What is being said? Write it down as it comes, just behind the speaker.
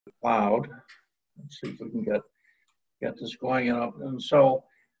cloud. Let's see if we can get this going. And so,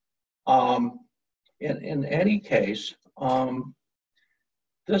 in any case,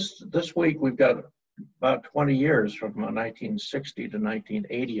 this week we've got about 20 years from 1960 to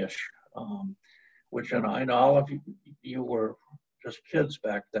 1980-ish, which, and I know all of you were just kids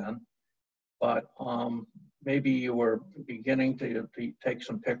back then, but maybe you were beginning to take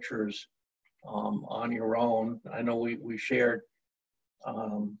some pictures on your own. I know we shared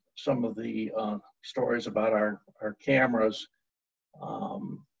some of the stories about our cameras.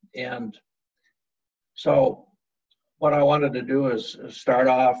 And so what I wanted to do is start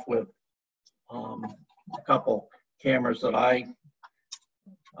off with a couple cameras that I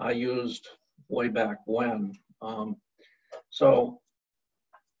used way back when.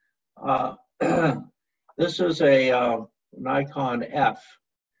 This is a Nikon F.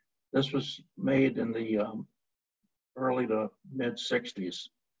 This was made in the early to mid 60s.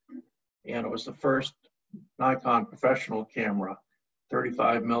 And it was the first Nikon professional camera,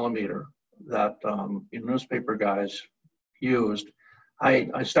 35 millimeter, that newspaper guys used.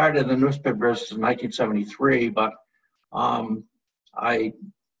 I started in the newspaper business in 1973, but I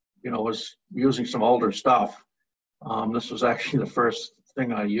was using some older stuff. This was actually the first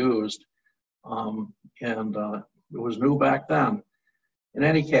thing I used, and it was new back then. In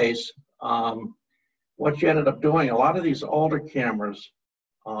any case, what you ended up doing, a lot of these older cameras,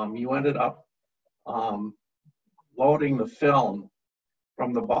 you ended up loading the film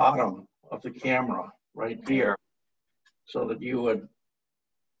from the bottom of the camera right here, so that you would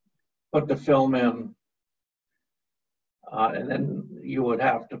put the film in, and then you would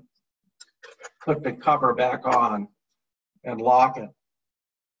have to put the cover back on and lock it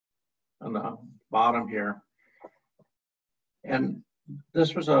on the bottom here. And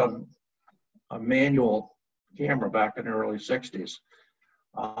this was a manual camera back in the early 60s.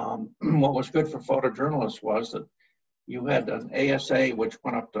 What was good for photojournalists was that you had an ASA which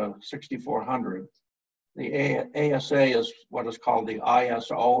went up to 6400. The ASA is what is called the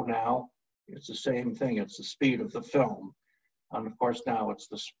ISO now. It's the same thing. It's the speed of the film. And of course now it's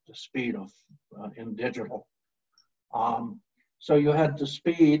the speed of in digital. So you had the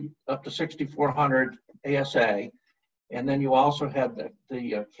speed up to 6400 ASA, and then you also had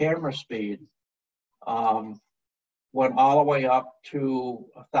the camera speed went all the way up to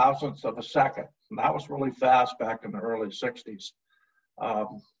 1,000th of a second. And that was really fast back in the early 60s,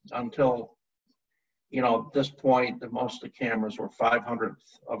 until, this point, most of the cameras were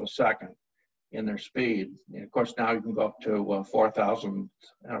 500th of a second in their speed. And of course, now you can go up to 4,000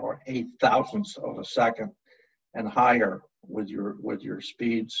 or 8,000ths of a second and higher with your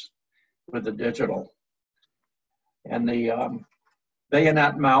speeds with the digital. And the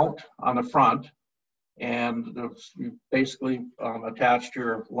bayonet mount on the front, and you basically attached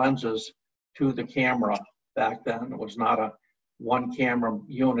your lenses to the camera. Back then, it was not a one camera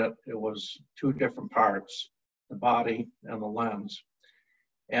unit, it was two different parts, the body and the lens.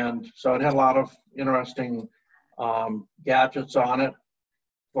 And so it had a lot of interesting gadgets on it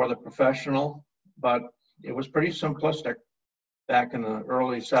for the professional, but it was pretty simplistic back in the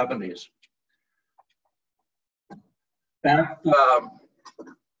early 70s. Back the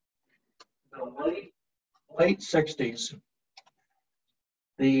late 60s,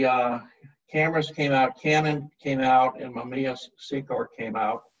 the cameras came out, Canon came out, and Mamiya Secor came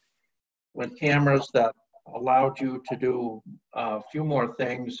out with cameras that allowed you to do a few more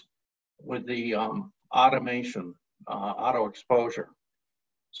things with the automation, auto exposure.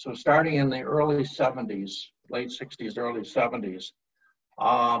 So starting in the early 70s, late 60s, early 70s,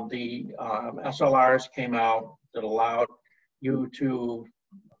 the SLRs came out that allowed you to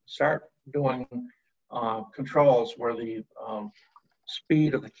start doing controls where the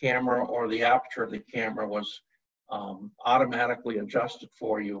speed of the camera or the aperture of the camera was automatically adjusted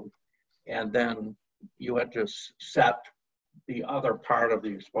for you, and then you had to set the other part of the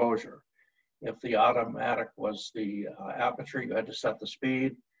exposure. If the automatic was the aperture, you had to set the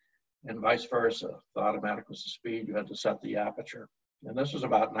speed, and vice versa. If the automatic was the speed, you had to set the aperture. And this was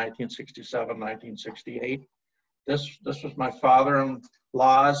about 1967, 1968. This was my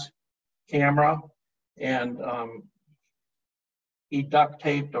father-in-law's camera, and he duct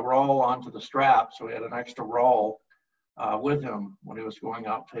taped a roll onto the strap, so he had an extra roll with him when he was going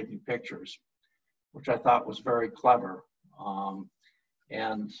out taking pictures, which I thought was very clever.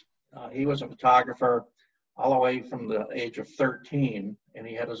 He was a photographer all the way from the age of 13, and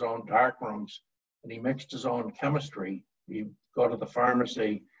he had his own dark rooms, and he mixed his own chemistry. He'd go to the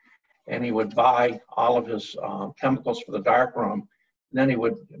pharmacy, and he would buy all of his chemicals for the dark room, and then he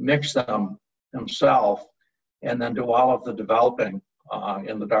would mix them himself, and then do all of the developing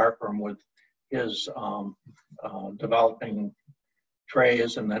in the darkroom with his developing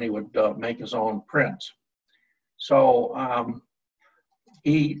trays, and then he would make his own prints. So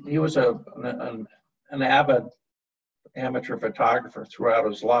he was an avid amateur photographer throughout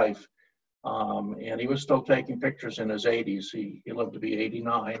his life, and he was still taking pictures in his 80s. He lived to be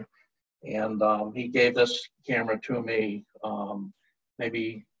 89, and he gave this camera to me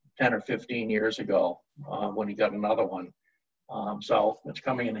maybe 10 or 15 years ago when he got another one. So it's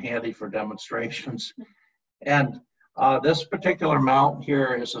coming in handy for demonstrations. And this particular mount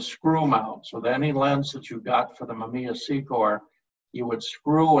here is a screw mount. So any lens that you got for the Mamiya Secor, you would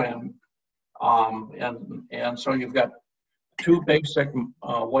screw in. And so you've got two basic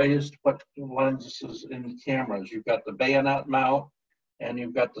ways to put lenses in cameras. You've got the bayonet mount and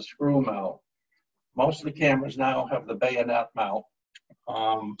you've got the screw mount. Most of the cameras now have the bayonet mount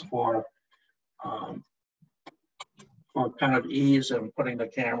for kind of ease in putting the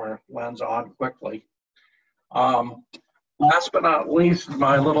camera lens on quickly. Last but not least,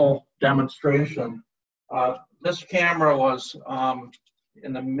 my little demonstration. This camera was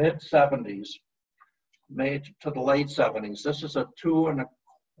in the mid-70s, made to the late 70s. This is a 2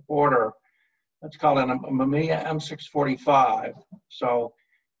 1/4. It's called a Mamiya M645. So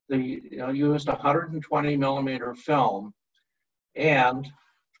used 120 millimeter film, and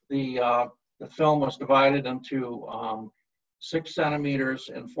the film was divided into 6 centimeters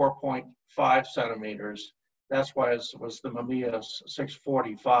and 4.5 centimeters. That's why it was the Mamiya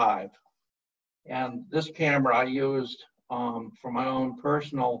 645. And this camera I used for my own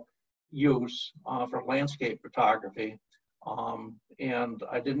personal use for landscape photography. And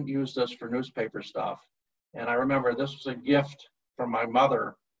I didn't use this for newspaper stuff. And I remember this was a gift from my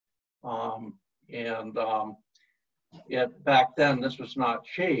mother. Back then, this was not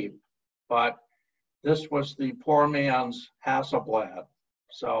cheap, but this was the poor man's Hasselblad.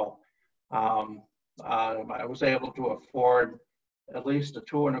 So I was able to afford at least a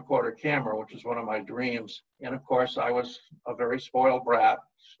 2 1/4 camera, which is one of my dreams. And of course, I was a very spoiled brat,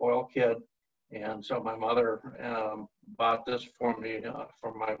 spoiled kid. And so my mother bought this for me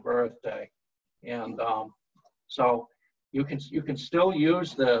for my birthday. And so you can still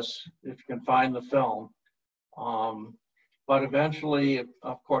use this if you can find the film. But eventually,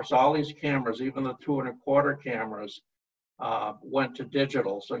 of course, all these cameras, even the 2 1/4 cameras, went to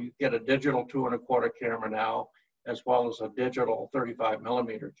digital. So you get a digital 2 1/4 camera now, as well as a digital 35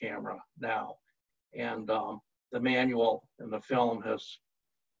 millimeter camera now. And the manual and the film has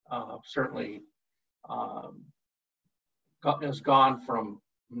certainly has gone from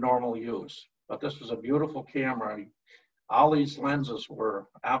normal use. But this was a beautiful camera. All these lenses were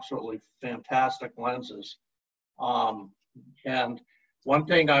absolutely fantastic lenses. And one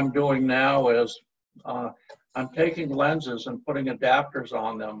thing I'm doing now is I'm taking lenses and putting adapters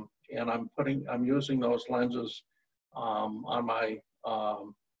on them, and I'm using those lenses on my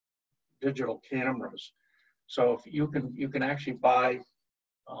digital cameras. So if you can actually buy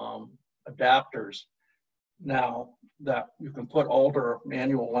adapters now that you can put older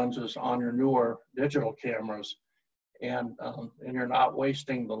manual lenses on your newer digital cameras, and you're not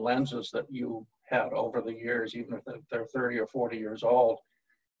wasting the lenses that you had over the years, even if they're 30 or 40 years old.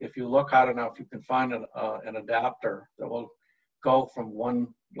 If you look hard enough, you can find an adapter that will go from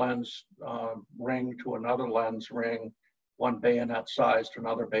one lens ring to another lens ring, one bayonet size to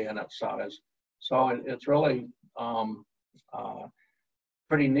another bayonet size. So it's really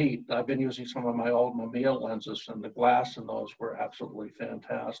pretty neat. I've been using some of my old Mamiya lenses, and the glass in those were absolutely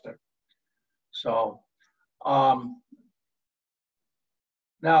fantastic. So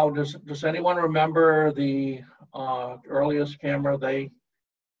now, does anyone remember the earliest camera they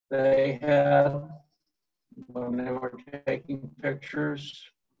had when they were taking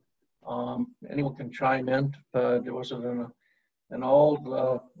pictures? Anyone can chime in. Was it an old,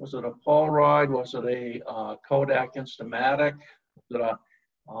 was it a Polaroid? Was it a Kodak Instamatic? Was it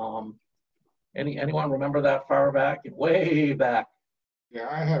anyone remember that far back? Way back. Yeah,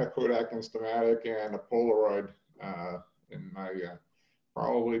 I had a Kodak Instamatic and a Polaroid in my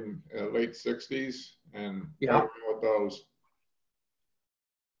probably late 60s, and yeah, with those.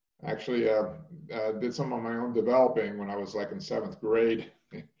 Actually, did some of my own developing when I was like in 7th grade.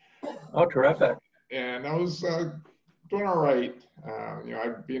 Oh, terrific. And I was doing all right.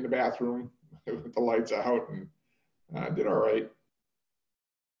 I'd be in the bathroom with the lights out, and I did all right.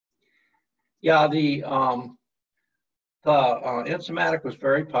 Yeah, the Instamatic was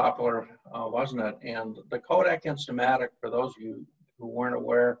very popular, wasn't it? And the Kodak Instamatic, for those of you who weren't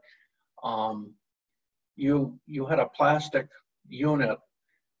aware, you had a plastic unit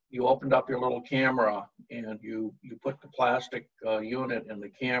you opened up your little camera and you put the plastic unit in the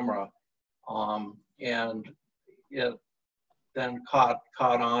camera, and it then caught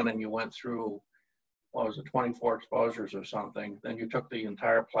on, and you went through, what was it, 24 exposures or something. Then you took the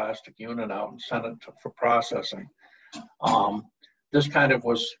entire plastic unit out and sent it for processing. This kind of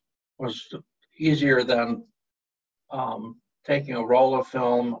was easier than taking a roll of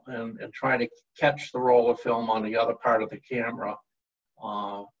film and trying to catch the roll of film on the other part of the camera.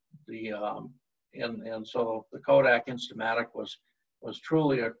 And so the Kodak Instamatic was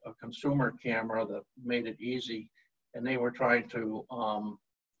truly a consumer camera that made it easy, and they were trying to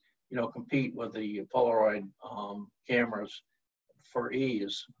compete with the Polaroid cameras for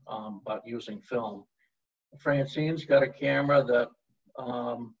ease, but using film. Francine's got a camera that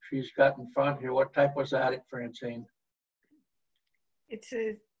she's got in front here. What type was that, Francine? It's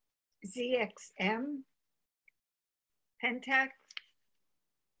a ZXM Pentax.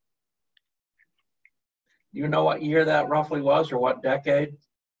 Do you know what year that roughly was, or what decade?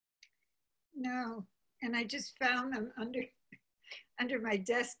 No, and I just found them under my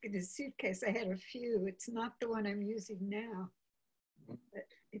desk in a suitcase. I had a few. It's not the one I'm using now, but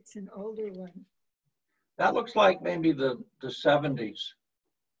it's an older one. That looks like maybe the 70s.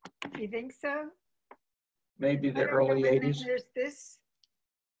 You think so? Maybe the early 80s. There's this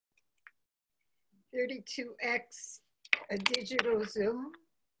 32X, a digital zoom.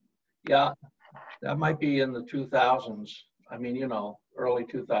 Yeah, that might be in the 2000s. I mean, early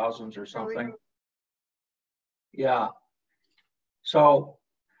 2000s or something. Yeah. So,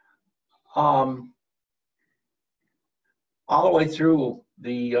 all the way through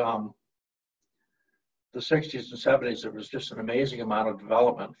the 60s and 70s, there was just an amazing amount of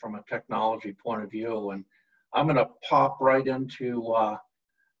development from a technology point of view. And I'm going to pop right into a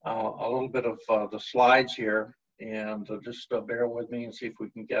little bit of the slides here, and just bear with me and see if we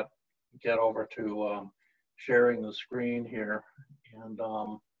can get over to sharing the screen here. And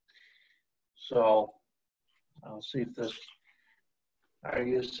so I'll see if this, are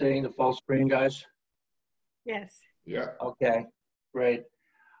you seeing the full screen, guys? Yes. Yeah. Okay, great.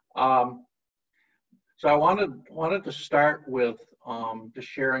 So I wanted to start with just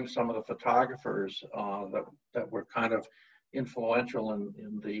sharing some of the photographers that were kind of influential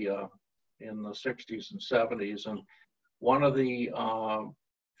in the 60s and 70s. And one of the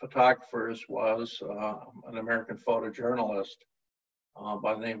photographers was an American photojournalist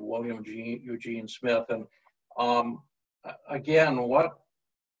by the name of William Eugene Smith. And again,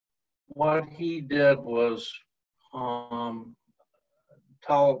 what he did was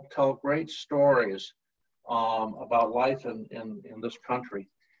tell great stories about life in this country.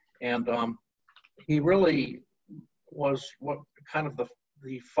 And he really was what kind of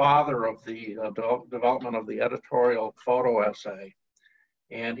the father of the development of the editorial photo essay.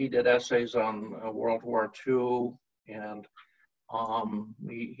 And he did essays on World War II, and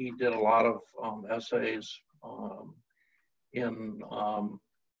he did a lot of essays in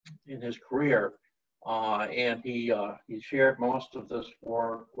his career, and he shared most of this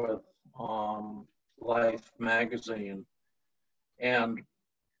work with Life magazine. And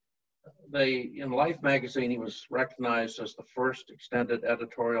in Life magazine, he was recognized as the first extended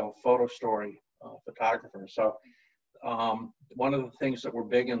editorial photo story photographer. So one of the things that were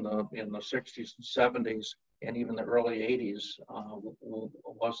big in the 60s and 70s and even the early 80s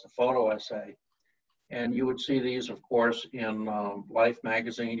was the photo essay. And you would see these, of course, in Life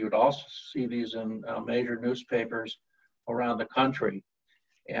magazine. You would also see these in major newspapers around the country.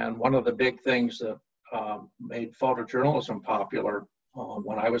 And one of the big things that made photojournalism popular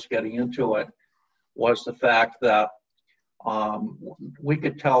when I was getting into it was the fact that we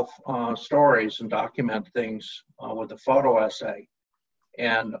could tell stories and document things with a photo essay.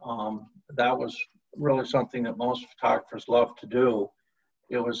 And that was really something that most photographers love to do.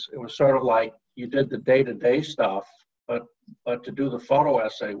 It was sort of like you did the day-to-day stuff, but to do the photo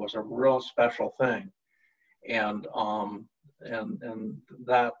essay was a real special thing. And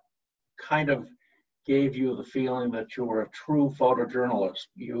that kind of gave you the feeling that you were a true photojournalist.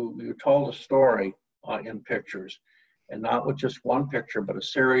 You told a story in pictures, and not with just one picture, but a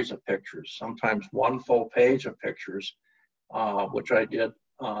series of pictures, sometimes one full page of pictures, which I did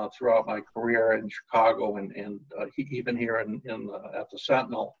throughout my career in Chicago and even here at the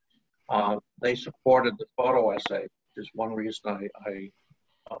Sentinel. They supported the photo essay, which is one reason I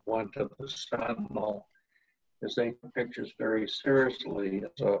went to the Sentinel, is they took pictures very seriously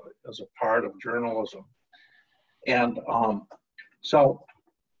as a part of journalism. And so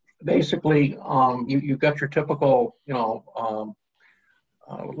basically, you got your typical,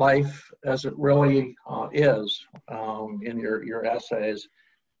 life as it really is in your essays.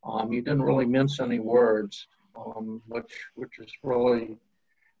 He didn't really mince any words, which is really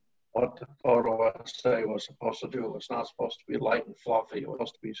what the photo essay was supposed to do. It was not supposed to be light and fluffy. It was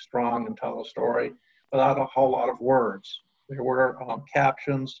supposed to be strong and tell a story without a whole lot of words. There were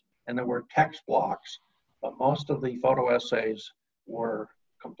captions and there were text blocks, but most of the photo essays were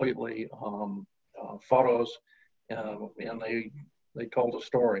completely photos, and they told a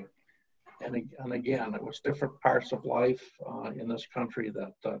story. And again, it was different parts of life in this country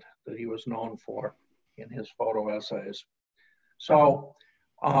that he was known for in his photo essays. So,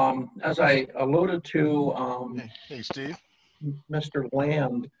 as I alluded to, hey, Steve. Mr.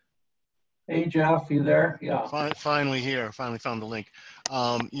 Land. Hey, Jeff, you there? Yeah. Finally here. Finally found the link.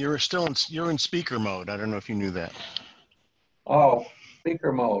 You're in speaker mode. I don't know if you knew that. Oh,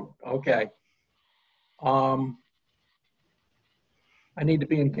 speaker mode. Okay. I need to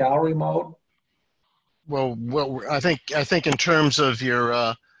be in gallery mode. Well, I think in terms of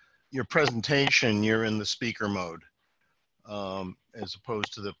your presentation, you're in the speaker mode, as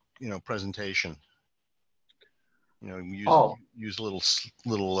opposed to the presentation. Use a little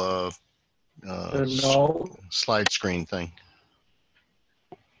no. slide screen thing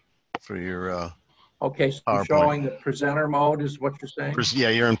for your okay, so PowerPoint. Showing the presenter mode is what you're saying? Yeah,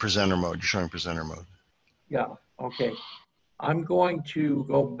 you're in presenter mode. You're showing presenter mode. Yeah, okay. I'm going to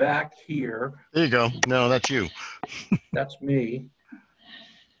go back here. There you go. No, that's you. That's me.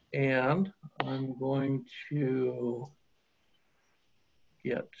 And I'm going to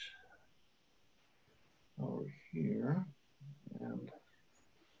get over here. And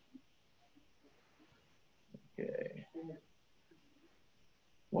okay.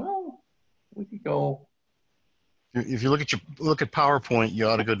 Well, we could go. If you look at PowerPoint, you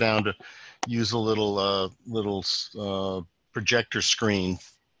ought to go down to use a little projector screen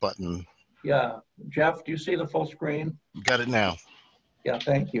button. Yeah, Jeff, do you see the full screen? You got it now. Yeah,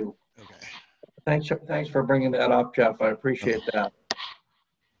 thank you. Okay. Thanks for bringing that up, Jeff. I appreciate that.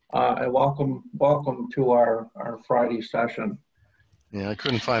 And welcome to our Friday session. Yeah, I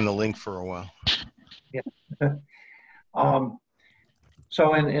couldn't find the link for a while. Yeah.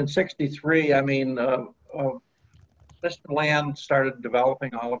 So in '63, I mean, Mr. Land started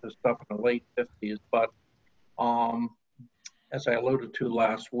developing all of his stuff in the late '50s, but as I alluded to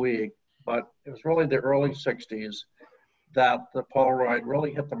last week, but it was really the early '60s that the Polaroid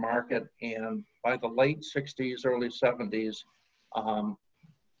really hit the market, and by the late '60s, early '70s,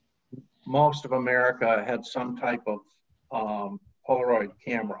 most of America had some type of Polaroid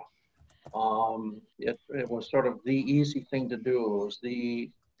camera. It was sort of the easy thing to do. It was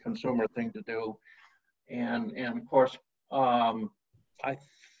the consumer thing to do. And of course, I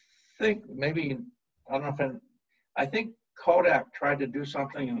think maybe, I don't know if, I think Kodak tried to do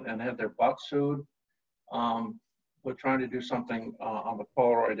something and had their butt sued with trying to do something on the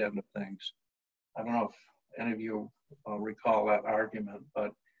Polaroid end of things. I don't know if any of you recall that argument,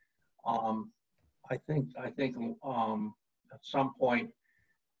 but I think at some point,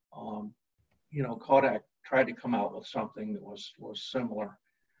 Kodak tried to come out with something that was similar.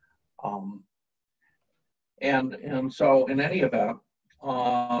 And so in any event,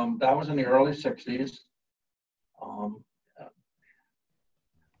 that was in the early '60s.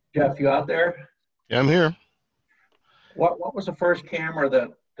 Jeff, you out there? Yeah, I'm here. What was the first camera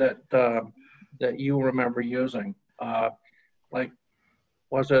that you remember using? Like,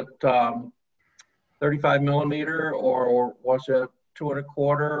 was it 35 millimeter, or was it 2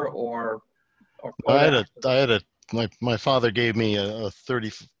 1/4, or my father gave me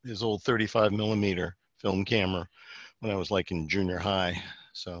his old 35 millimeter film camera when I was like in junior high.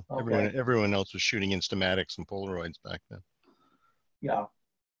 So okay. everyone else was shooting Instamatics and Polaroids back then. Yeah.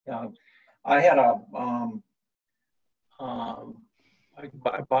 I had I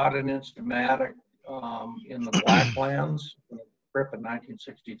bought an Instamatic in the Blacklands trip in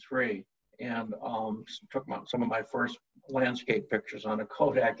 1963, and took some of my first landscape pictures on a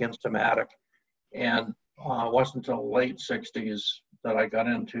Kodak Instamatic. And it wasn't until the late '60s that I got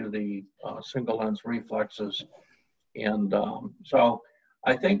into the single lens reflexes. And so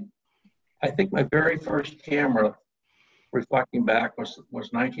I think my very first camera, reflecting back, was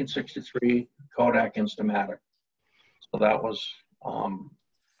 1963 Kodak Instamatic. So that was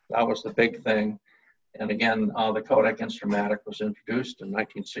the big thing. And again, the Kodak Instamatic was introduced in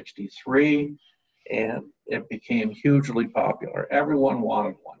 1963, and it became hugely popular. Everyone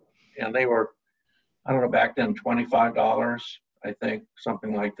wanted one, and they were, I don't know, back then $25, I think,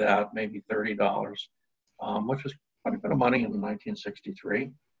 something like that, maybe $30, which was quite a bit of money in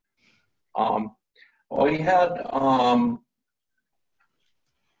 1963. We had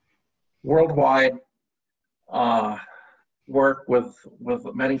worldwide work with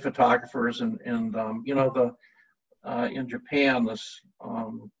many photographers, and you know, in Japan, this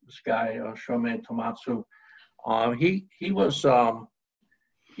guy Shomei Tomatsu, he was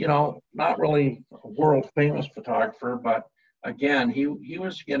you know, not really a world famous photographer, but again, he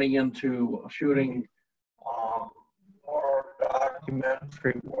was getting into shooting more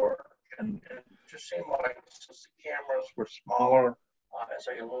documentary work, and it just seemed like since the cameras were smaller, as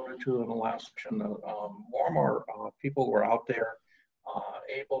I alluded to in the last section, more and more people were out there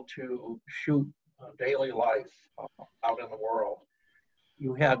able to shoot daily life out in the world.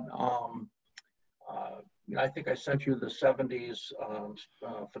 You had, I think I sent you the 70s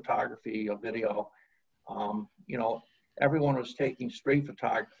photography video. You know, everyone was taking street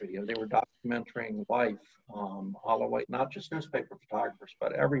photography, and they were documenting life all the way, not just newspaper photographers,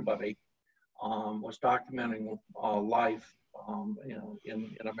 but everybody was documenting life, you know,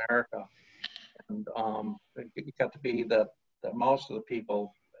 in America. And it got to be that most of the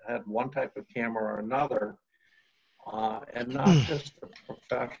people had one type of camera or another, and not just a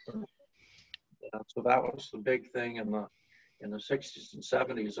professional. So that was the big thing in the 60s and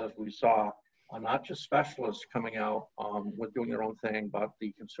 70s, as we saw, not just specialists coming out with doing their own thing, but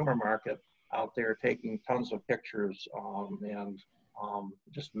the consumer market out there taking tons of pictures and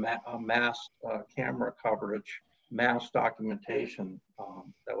just mass camera coverage, mass documentation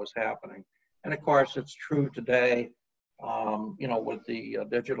that was happening. And of course, it's true today, you know, with the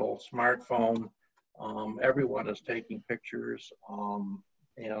digital smartphone, everyone is taking pictures,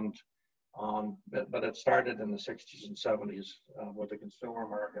 but it started in the 60s and 70s with the consumer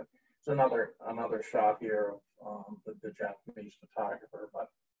market. It's another shot here of the Japanese photographer. But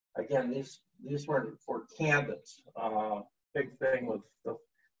again, these were for candidates. Big thing with the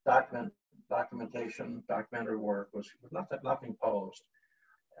documentation, documentary work was nothing posed.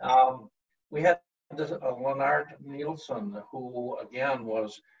 We had this, Leonard Nielsen, who again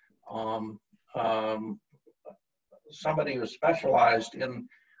was somebody who specialized in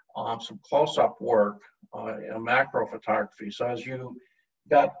some close-up work in macro photography. So as you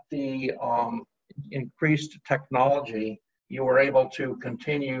got the increased technology, you were able to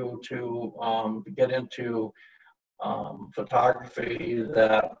continue to get into photography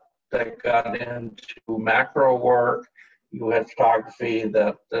that got into macro work. You had photography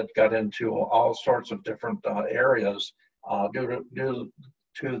that got into all sorts of different areas due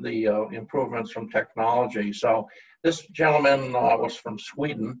to the improvements from technology. So this gentleman was from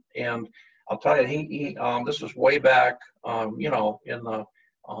Sweden, and I'll tell you, he this was way back, you know, in the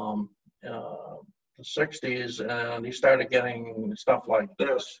 60s, and he started getting stuff like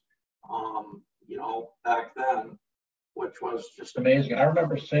this, you know, back then, which was just amazing. I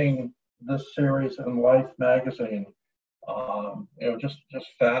remember seeing this series in Life magazine. It was just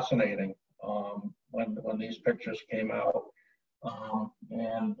fascinating when these pictures came out,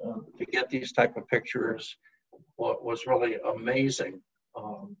 and to get these type of pictures was really amazing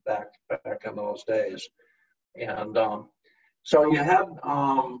back in those days. And so you had,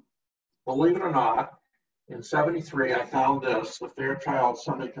 believe it or not, in '73 I found this. The Fairchild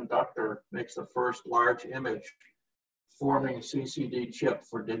Semiconductor makes the first large image forming CCD chip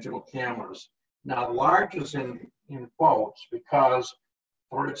for digital cameras. Now, large is in quotes because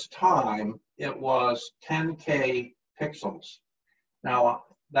for its time it was 10K pixels. Now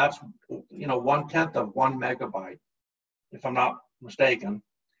that's, you know, 1/10 of 1 megabyte, if I'm not mistaken.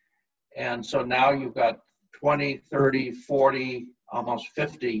 And so now you've got 20, 30, 40, almost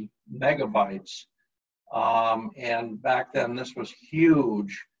 50 megabytes. And back then this was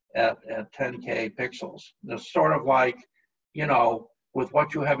huge at 10K pixels. It's sort of like, you know, with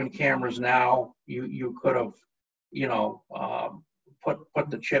what you have in cameras now, you could have, you know, put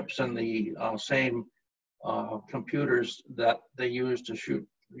the chips in the same computers that they used to shoot,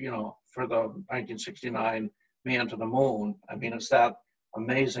 you know, for the 1969 Man to the Moon. I mean, it's that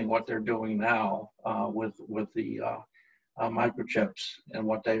amazing what they're doing now with the microchips and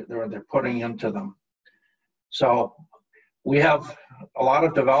what they're putting into them. So we have a lot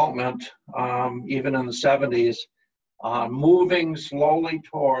of development, even in the 70s, moving slowly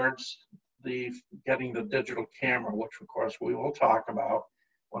towards getting the digital camera, which of course we will talk about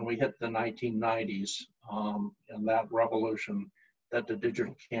when we hit the 1990s, and that revolution that the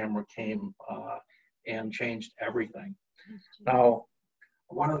digital camera came and changed everything. Now,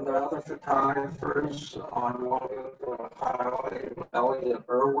 one of the other photographers on one of the highlight, Elliot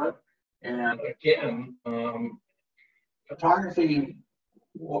Erwitt, and again, photography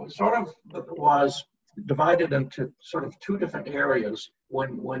sort of was divided into sort of two different areas.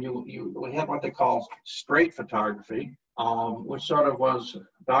 When we had what they call straight photography, which sort of was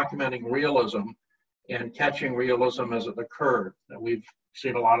documenting realism, and catching realism as it occurred. And we've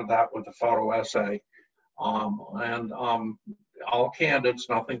seen a lot of that with the photo essay. All candids,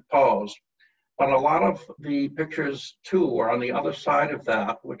 nothing posed. But a lot of the pictures too were on the other side of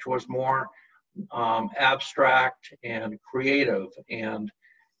that, which was more abstract and creative and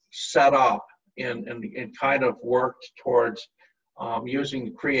set up and kind of worked towards using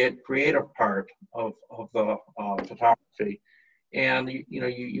the creative part of the photography. And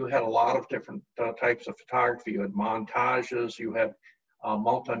you had a lot of different types of photography. You had montages, you had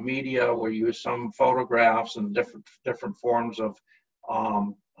multimedia where you used some photographs and different forms of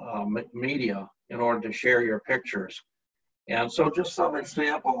media in order to share your pictures. And so just some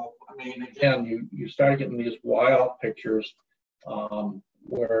example, I mean, again, you start getting these wild pictures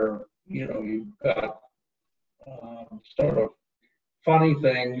where, you've got sort of funny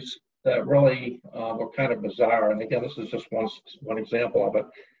things that really were kind of bizarre. And again, this is just one example of it.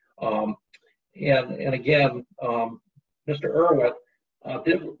 And again, Mr. Urwit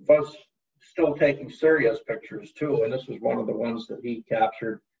was still taking serious pictures too. And this was one of the ones that he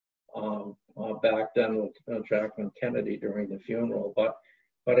captured back then with Jacqueline Kennedy during the funeral.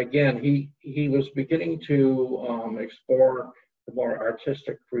 But again, he was beginning to explore the more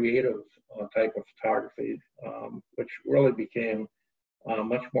artistic, creative type of photography, which really became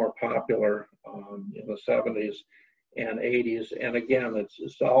much more popular in the 70s and 80s. And again,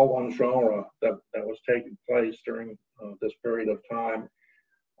 it's all one genre that was taking place during this period of time.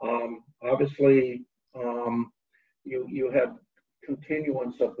 Obviously, you had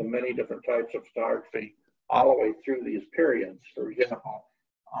continuance of the many different types of photography all the way through these periods. For example,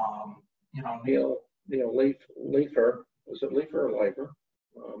 Neil Leifer, was it Leifer or Leifer?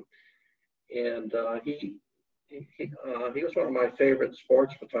 He was one of my favorite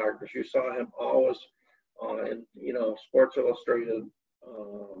sports photographers. You saw him always in Sports Illustrated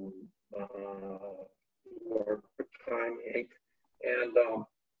or Time Inc. And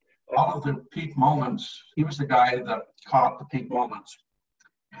all of the peak moments, he was the guy that caught the peak moments.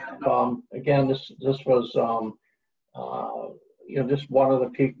 And again, this was just one of the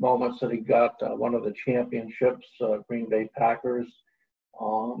peak moments that he got one of the championships, Green Bay Packers.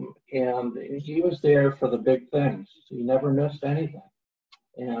 And he was there for the big things. He never missed anything.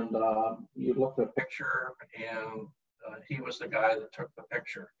 And you looked at a picture and he was the guy that took the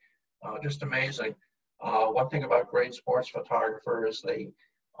picture. Just amazing. One thing about great sports photographers is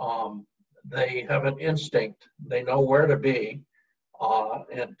they have an instinct. They know where to be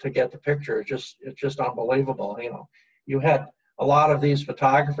and to get the picture. It's just unbelievable. You had a lot of these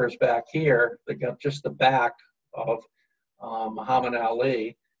photographers back here that got just the back of Muhammad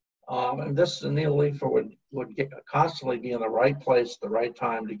Ali. And Neil Leifer would constantly be in the right place at the right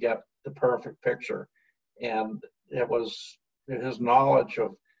time to get the perfect picture. And it was his knowledge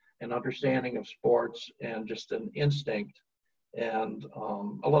of an understanding of sports and just an instinct and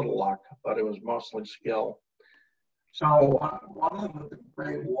a little luck, but it was mostly skill. So one of the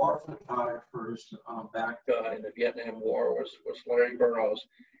great war photographers back in the Vietnam War was Larry Burroughs.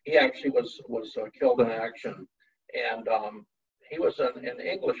 He actually was killed in action, and he was an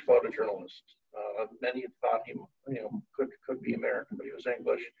English photojournalist. Many thought he could be American, but he was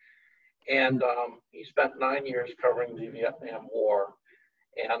English. And he spent 9 years covering the Vietnam War.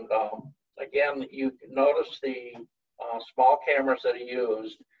 And again, you notice the small cameras that he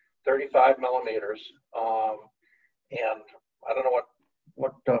used, 35 millimeters. And I don't know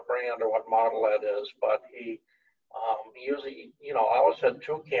what brand or what model that is, but he usually, always had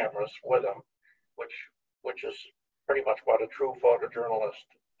 2 cameras with him, which is pretty much what a true photojournalist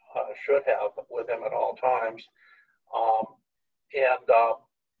should have with him at all times.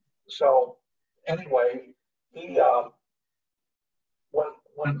 So anyway, he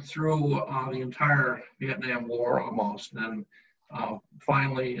went through the entire Vietnam War almost, and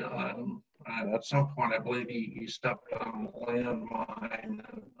finally, at some point, I believe he stepped on a landmine and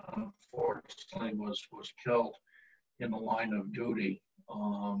unfortunately was killed in the line of duty.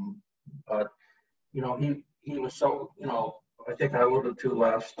 But he was so, I think I alluded to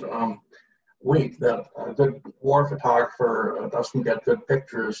last week that a good war photographer doesn't get good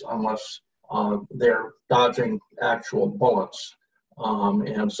pictures unless they're dodging actual bullets.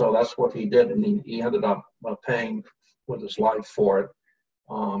 And so that's what he did, and he ended up paying with his life for it,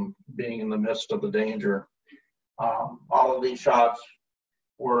 being in the midst of the danger. All of these shots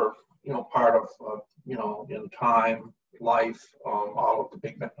were, part of, in Time, Life, all of the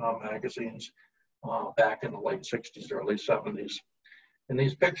big magazines back in the late 60s, early 70s. And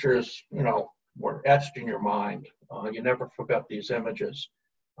these pictures, were etched in your mind. You never forgot these images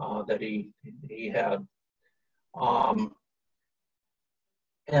that he had.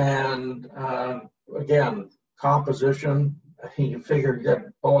 again, composition, you figure you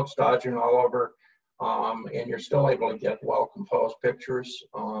get bullets dodging all over, and you're still able to get well-composed pictures.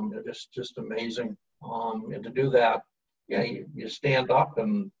 It's just amazing. And to do that, yeah, you stand up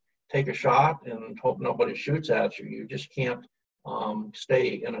and take a shot and hope nobody shoots at you. You just can't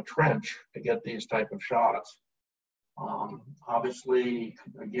stay in a trench to get these type of shots. Obviously,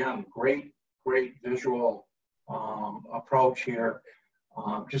 again, great visual approach here,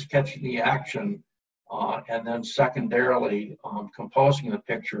 just catching the action, and then secondarily composing the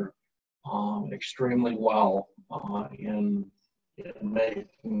picture extremely well in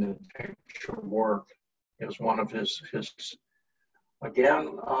making the picture work. Is one of his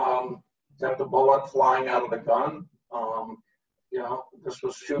again, got the bullet flying out of the gun. You know, this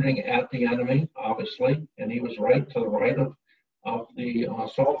was shooting at the enemy, obviously, and he was right to the right of the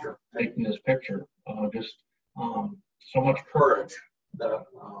soldier taking this picture. Just so much courage that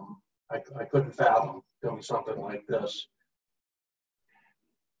I couldn't fathom doing something like this.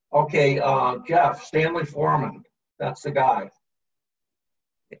 Okay, Jeff, Stanley Foreman, that's the guy.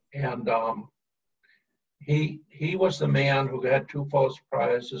 And he was the man who had 2 Pulitzer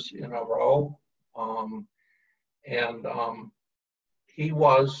Prizes in a row. He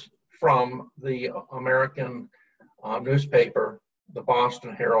was from the American newspaper, the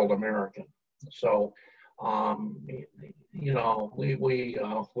Boston Herald American. So, you know, we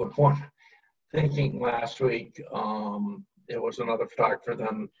were thinking last week, there was another photographer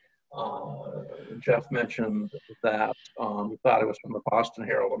then, Jeff mentioned that he thought it was from the Boston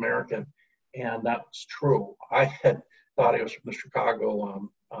Herald American, and that's true. I had thought he was from the Chicago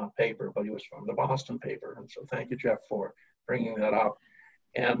paper, but he was from the Boston paper. And so thank you, Jeff, for bringing that up.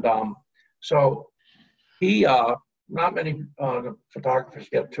 And so he, not many photographers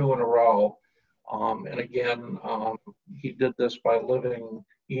get 2 in a row. And again, he did this by living,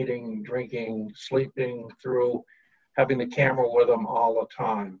 eating, drinking, sleeping through, having the camera with him all the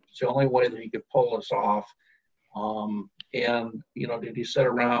time. It's the only way that he could pull this off. And, you know, did he sit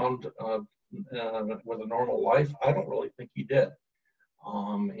around with a normal life? I don't really think he did.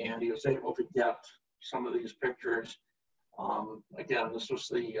 And he was able to get some of these pictures. Again, this was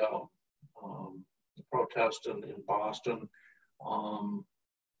the protest in Boston.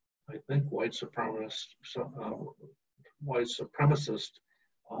 I think white supremacist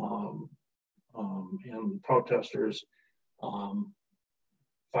and protesters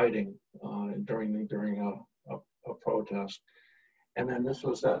fighting during a protest. And then this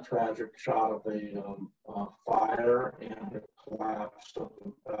was that tragic shot of a fire and the collapse of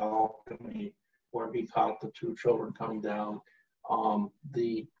the balcony where he caught the 2 children coming down. I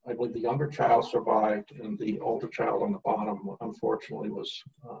believe the younger child survived, and the older child on the bottom, unfortunately, was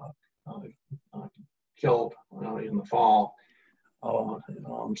killed in the fall.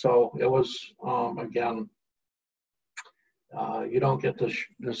 So it was, again, you don't get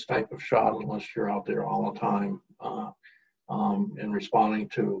this type of shot unless you're out there all the time and responding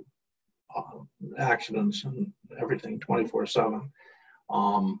to accidents and everything 24/7.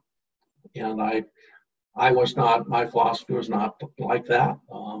 And I was not, my philosophy was not like that.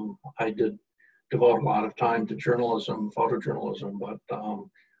 I did devote a lot of time to journalism, photojournalism, but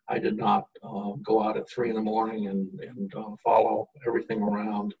I did not go out at 3 in the morning and follow everything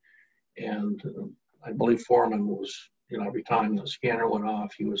around. And I believe Foreman was, you know, every time the scanner went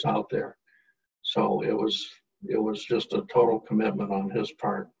off, he was out there. So it was just a total commitment on his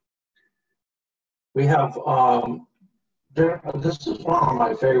part. We have, this is one of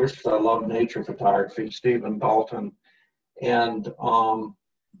my favorites because I love nature photography, Stephen Dalton. And,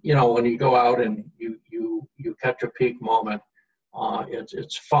 you know, when you go out and you catch a peak moment,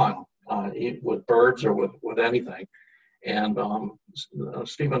 it's fun with birds or with anything. And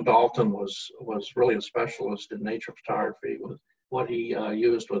Stephen Dalton was really a specialist in nature photography with what he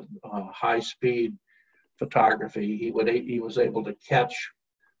used with high-speed photography. He was able to catch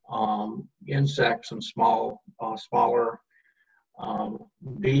insects and smaller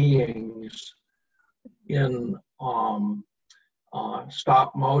beings in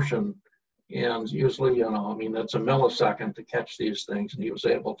stop motion, and usually, you know, I mean, that's a millisecond to catch these things, and he was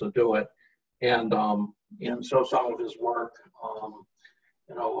able to do it. And so some of his work,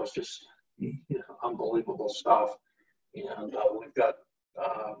 you know, was just, you know, unbelievable stuff. And we've got,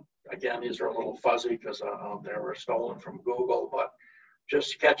 again, these are a little fuzzy because they were stolen from Google, but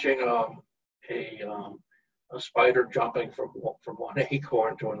just catching a spider jumping from one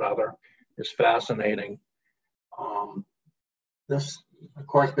acorn to another is fascinating. This, of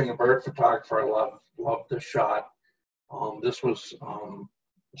course, being a bird photographer, I love this shot. This was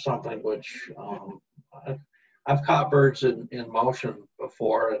something which I've caught birds in motion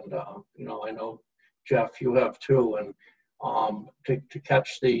before, and you know, I know Jeff, you have too, and to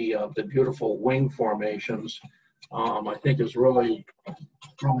catch the beautiful wing formations, I think is really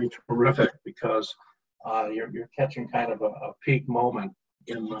terrific, because you're catching kind of a peak moment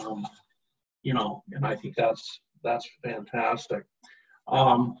in you know, and I think that's fantastic.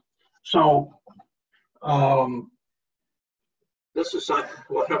 This is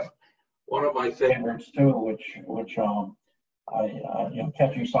one of my favorites too, which I you know,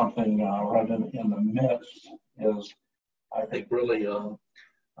 catching something right in the midst is, I think, really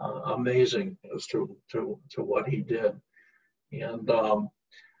amazing as to what he did. And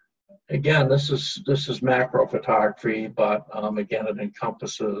again, this is macro photography, but again, it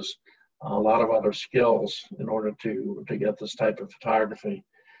encompasses a lot of other skills in order to get this type of photography.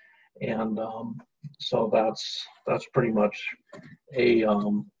 And so that's pretty much a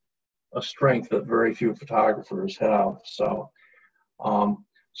strength that very few photographers have. So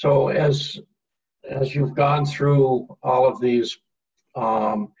so as you've gone through all of these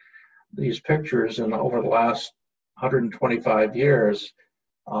pictures, and over the last 125 years,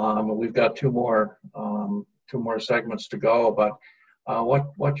 we've got two more segments to go, but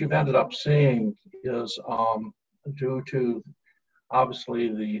what you've ended up seeing is, due to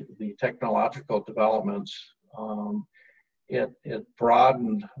obviously the technological developments, it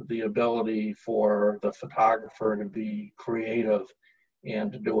broadened the ability for the photographer to be creative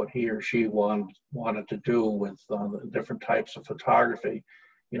and to do what he or she wanted to do with the different types of photography.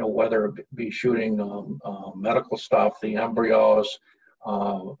 You know, whether it be shooting medical stuff, the embryos,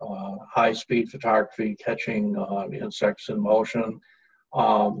 high-speed photography, catching insects in motion,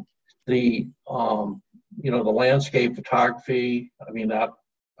 you know, the landscape photography. I mean, that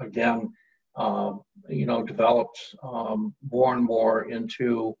again, you know, developed more and more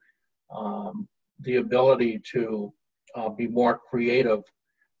into the ability to be more creative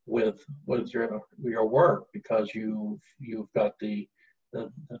with your work, because you've got the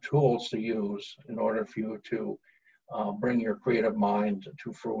tools to use in order for you to bring your creative mind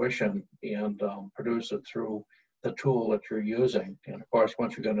to fruition and produce it through the tool that you're using. And of course,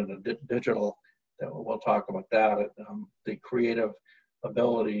 once you get into digital, we'll talk about that. The creative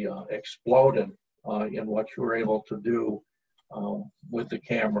ability exploded in what you were able to do with the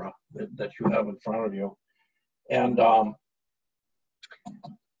camera that you have in front of you. And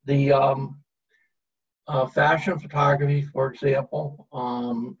the fashion photography, for example,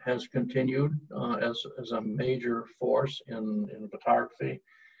 has continued as a major force in photography.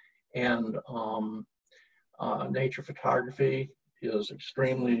 And nature photography is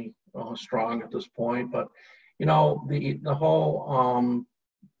extremely strong at this point. But you know, the whole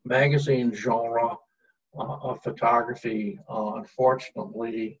magazine genre of photography,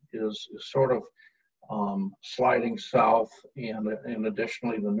 unfortunately, is sort of sliding south, and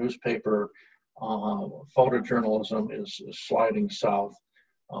additionally, the newspaper photojournalism is sliding south,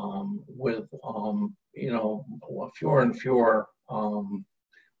 with you know, fewer and fewer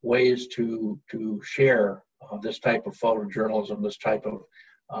ways to share this type of photojournalism, this type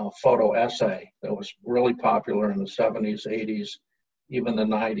of photo essay that was really popular in the 70s, 80s, even the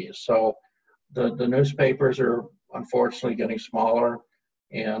 90s. So the newspapers are unfortunately getting smaller,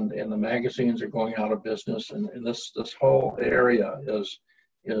 and the magazines are going out of business, and this whole area is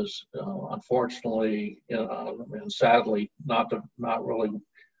unfortunately, and sadly, not really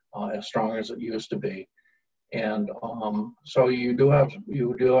as strong as it used to be. And so you do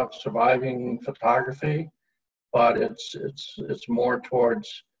have surviving photography, but it's more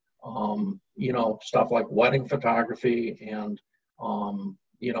towards you know, stuff like wedding photography, and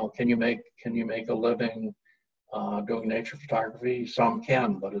you know, can you make a living doing nature photography? Some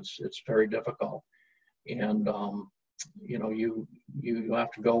can, but it's very difficult. And you know, you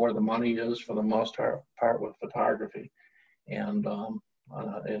have to go where the money is for the most part with photography. And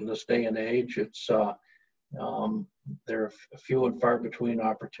in this day and age, it's there are few and far between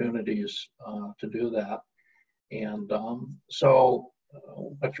opportunities to do that. And so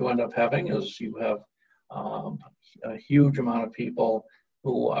what you end up having is you have a huge amount of people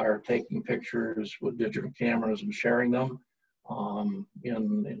who are taking pictures with digital cameras and sharing them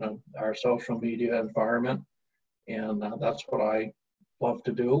in our social media environment. And that's what I love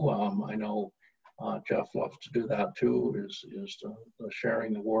to do. I know Jeff loves to do that too, is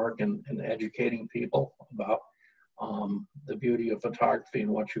sharing the work and educating people about the beauty of photography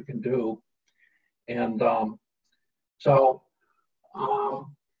and what you can do. And so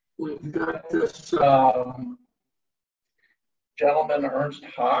we've got this gentleman, Ernst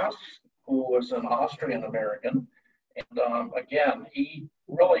Haas, who was an Austrian American. And again, he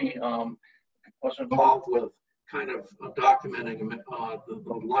really was involved with kind of documenting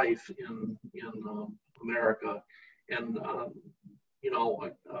the life in America. And, you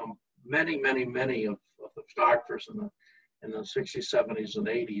know, many of the photographers in the 60s, 70s, and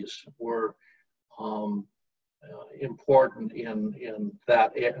 80s were important in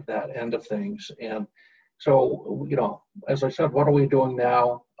that end of things. And so, you know, as I said, what are we doing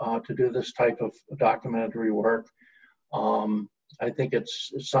now to do this type of documentary work? I think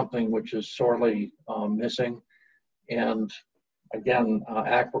it's something which is sorely missing. And again,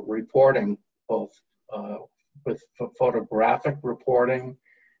 accurate reporting, both with photographic reporting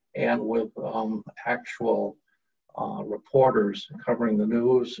and with actual reporters covering the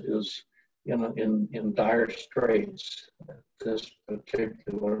news, is in dire straits at this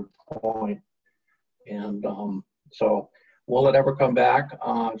particular point. And so will it ever come back?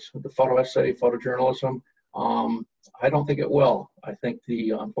 The photo essay, photojournalism? I don't think it will. I think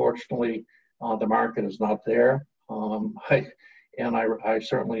unfortunately the market is not there. I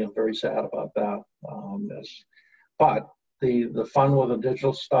certainly am very sad about that. But the fun with the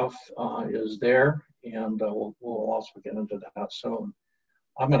digital stuff is there, and we'll also get into that soon.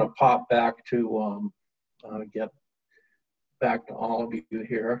 I'm going to pop back to get back to all of you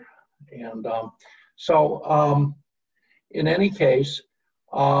here. And in any case,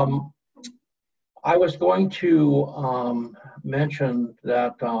 I was going to mention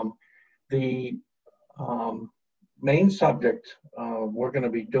that the main subject we're going to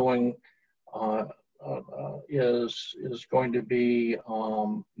be doing is going to be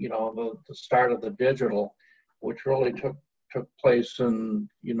you know, the start of the digital, which really took place in,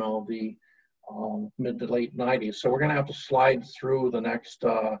 you know, the mid to late 90s. So we're going to have to slide through the next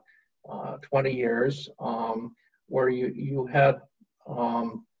 20 years where you had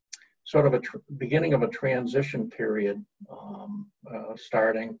sort of a beginning of a transition period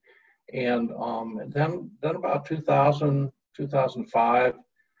starting. And then about 2000, 2005,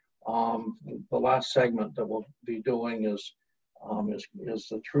 the last segment that we'll be doing is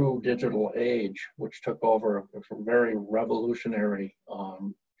the true digital age, which took over a very revolutionary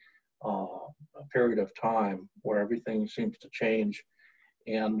period of time where everything seems to change.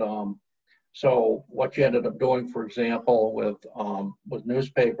 And so what you ended up doing, for example, with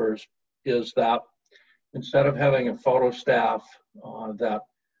newspapers, is that instead of having a photo staff that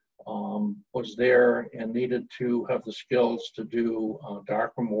was there and needed to have the skills to do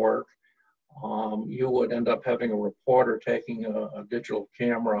darkroom work, you would end up having a reporter taking a digital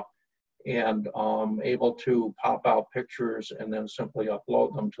camera and able to pop out pictures and then simply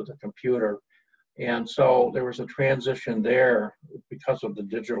upload them to the computer. And so there was a transition there because of the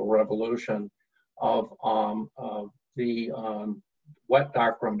digital revolution of the wet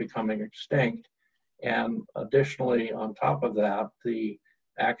darkroom becoming extinct. And additionally, on top of that, the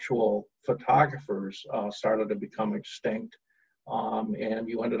actual photographers started to become extinct. And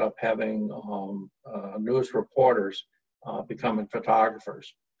you ended up having news reporters becoming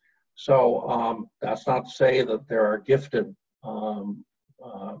photographers. So that's not to say that there are gifted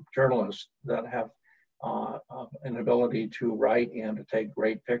journalists that have an ability to write and to take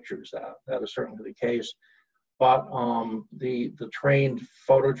great pictures. That is certainly the case. But the trained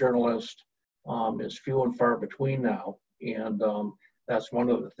photojournalist is few and far between now. And that's one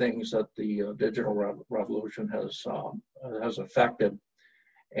of the things that the digital revolution has affected.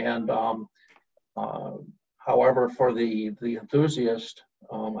 And however, for the enthusiast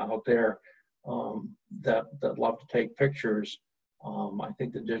out there that love to take pictures, I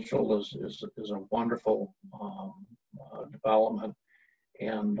think the digital is a wonderful development.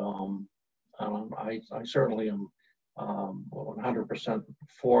 And I certainly am 100%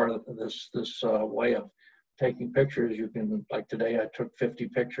 for this way of taking pictures. You can, like today, I took 50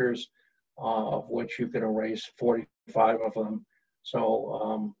 pictures, of which you can erase 45 of them.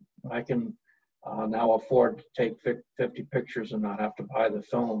 So I can now afford to take 50 pictures and not have to buy the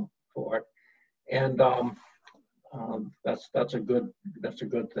film for it. And that's a good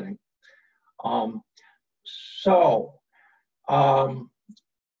thing.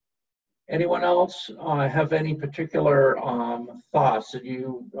 Anyone else have any particular thoughts that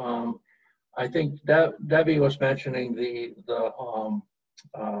you? I think Debbie was mentioning the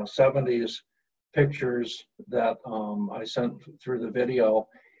 70s pictures that I sent through the video,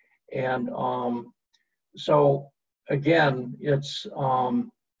 and so again, it's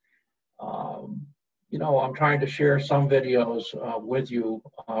you know, I'm trying to share some videos with you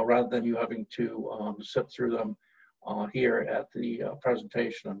rather than you having to sit through them here at the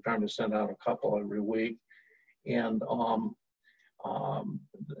presentation. I'm trying to send out a couple every week, and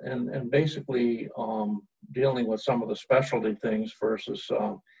basically dealing with some of the specialty things versus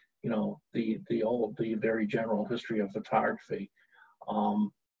you know, the very general history of photography.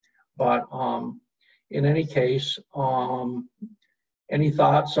 But in any case, any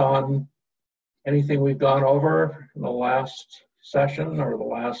thoughts on anything we've gone over in the last session or the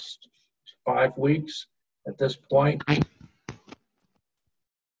last 5 weeks at this point?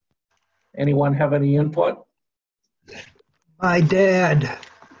 Anyone have any input? My dad,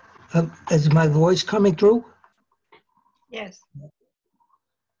 is my voice coming through? Yes.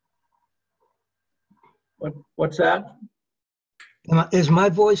 What's that? Is my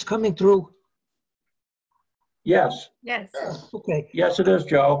voice coming through? Yes. Yes. Okay. Yes, it is,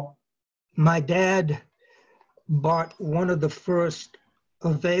 Joe. My dad bought one of the first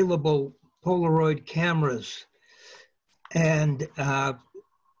available Polaroid cameras, and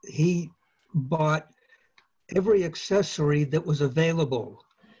he bought every accessory that was available,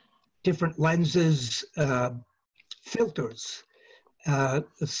 different lenses, filters, a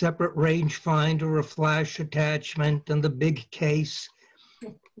separate rangefinder, a flash attachment, and the big case.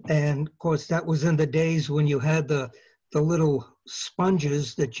 And of course, that was in the days when you had the little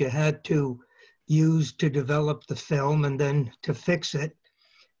sponges that you had to use to develop the film and then to fix it.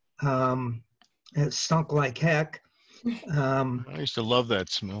 It stunk like heck. I used to love that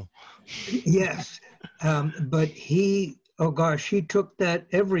smell. Yes, but he, oh gosh, he took that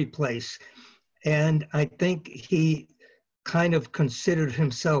every place. And I think he kind of considered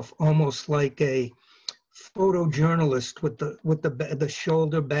himself almost like a photojournalist with the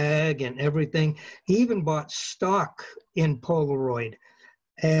shoulder bag and everything. He even bought stock in Polaroid,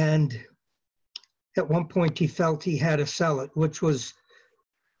 and at one point he felt he had to sell it, which was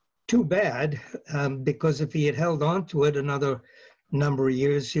too bad, because if he had held on to it another number of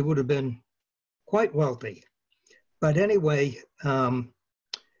years, he would have been quite wealthy. But anyway, I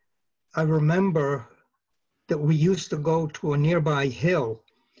remember that we used to go to a nearby hill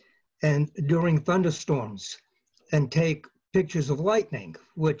and during thunderstorms and take pictures of lightning,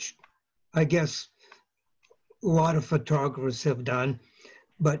 which I guess a lot of photographers have done.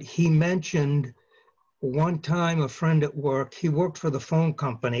 But he mentioned one time a friend at work, he worked for the phone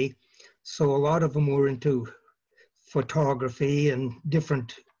company, so a lot of them were into photography and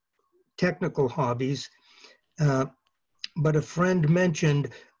different technical hobbies. But a friend mentioned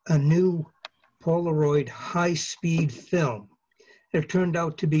a new Polaroid high-speed film. It turned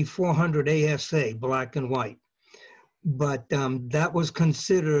out to be 400 ASA, black and white. But that was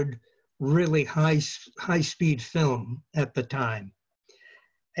considered really high-speed film at the time.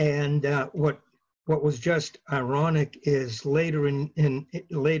 And what was just ironic is later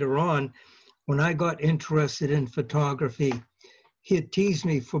on, when I got interested in photography, he had teased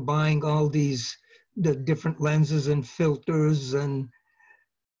me for buying all the different lenses and filters. And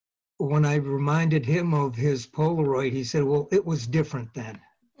when I reminded him of his Polaroid, he said, well, it was different then.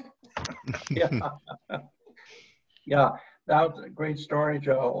 Yeah. Yeah, that was a great story,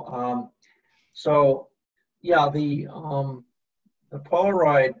 Joe. So yeah, the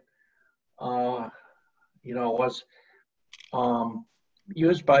Polaroid, you know, was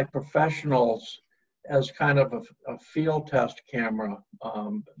used by professionals as kind of a field test camera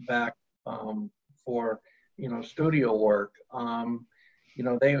back for, you know, studio work. You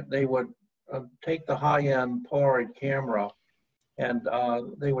know, they would take the high-end Polaroid camera and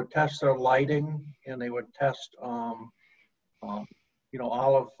they would test their lighting, and they would test, you know,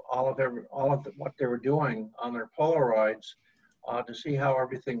 all of what they were doing on their Polaroids to see how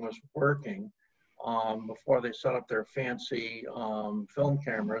everything was working before they set up their fancy film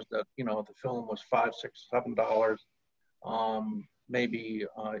cameras. That, you know, the film was $5, $6, $7 maybe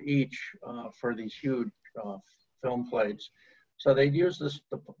each for these huge film plates. So they'd use this,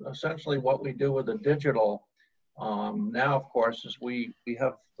 essentially what we do with the digital now, of course, is we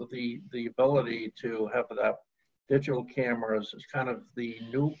have the ability to have that digital cameras as kind of the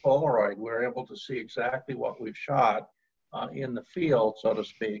new Polaroid. We're able to see exactly what we've shot in the field, so to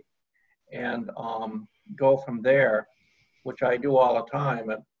speak, and go from there, which I do all the time.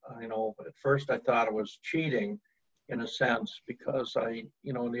 And you know, at first I thought it was cheating in a sense, because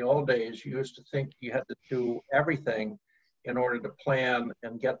you know, in the old days, you used to think you had to do everything in order to plan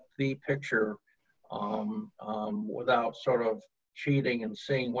and get the picture without sort of cheating and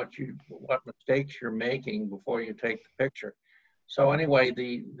seeing what mistakes you're making before you take the picture. So anyway,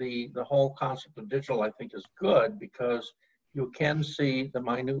 the whole concept of digital, I think, is good because you can see the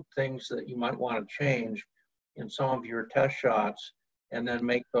minute things that you might want to change in some of your test shots, and then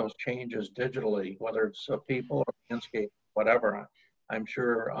make those changes digitally, whether it's people or landscape, whatever. I'm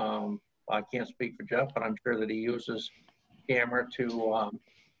sure, I can't speak for Jeff, but I'm sure that he uses camera to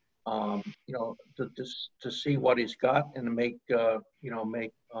you know, to see what he's got and to make, you know,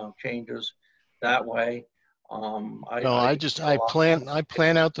 make changes that way. No, I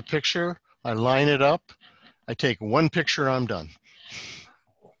plan out the picture. I line it up. I take one picture, I'm done.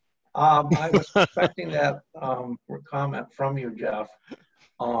 I was expecting that comment from you, Jeff.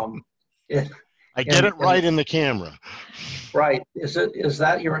 I get it right in the camera. Right. Is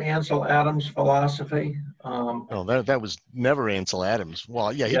that your Ansel Adams philosophy? No, that was never Ansel Adams.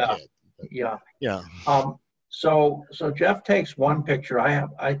 Well, yeah, he did. Yeah. Yeah. So Jeff takes one picture.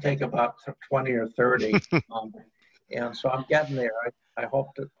 I take about 20 or 30. And so I'm getting there. I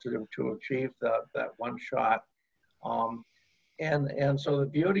hope to achieve that one shot. And so the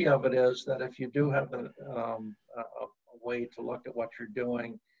beauty of it is that if you do have a way to look at what you're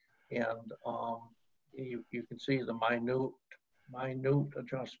doing, and you can see the minute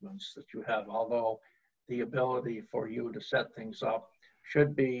adjustments that you have, although the ability for you to set things up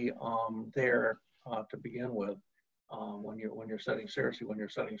should be there to begin with. When you're setting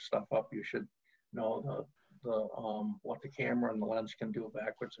stuff up, you should know what the camera and the lens can do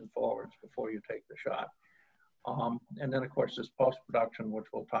backwards and forwards before you take the shot. And then of course there's post-production,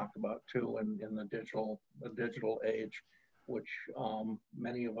 which we'll talk about too in the digital age, which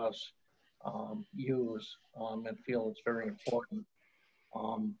many of us use and feel it's very important.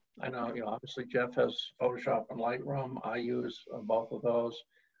 I know, you know, obviously Jeff has Photoshop and Lightroom. I use both of those.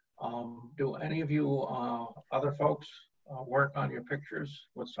 Do any of you other folks work on your pictures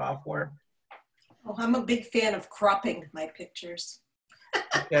with software? Oh, I'm a big fan of cropping my pictures.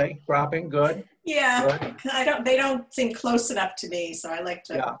 Okay, cropping, good. Yeah, good. They don't seem close enough to me, so I like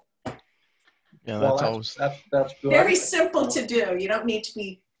to. Yeah. Yeah, well, that's good. Very simple to do. You don't need to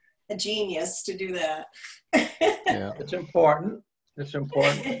be a genius to do that. Yeah. It's important. It's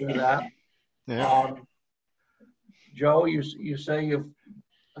important to do that. Yeah. Joe, you say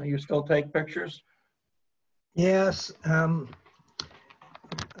you still take pictures? Yes.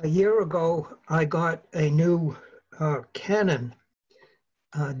 A year ago, I got a new Canon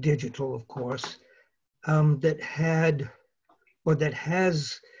digital, of course, that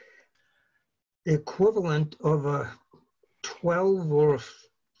has the equivalent of a 12 or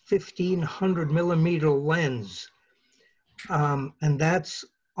 1500 millimeter lens. And that's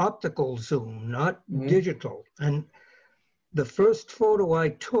optical zoom, not digital. And the first photo I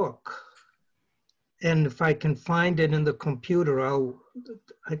took, and if I can find it in the computer,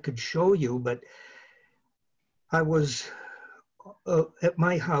 I could show you, but I was at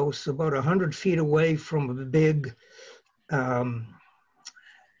my house about 100 feet away from a big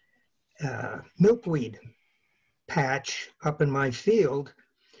milkweed patch up in my field.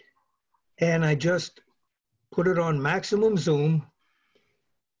 And I just put it on maximum zoom,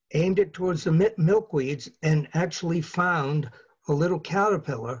 aimed it towards the milkweeds, and actually found a little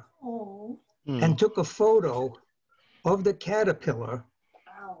caterpillar and took a photo of the caterpillar.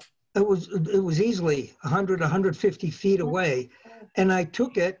 Wow. It was easily 100, 150 feet away. And I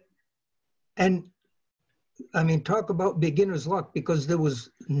took it, and I mean, talk about beginner's luck, because there was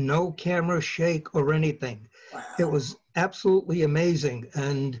no camera shake or anything. Wow. It was absolutely amazing.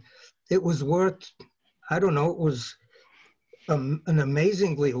 And it was worth, I don't know, it was an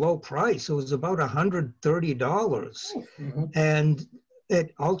amazingly low price. It was about $130. Mm-hmm. And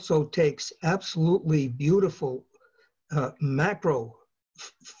it also takes absolutely beautiful macro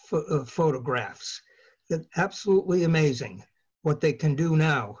photographs. It's absolutely amazing what they can do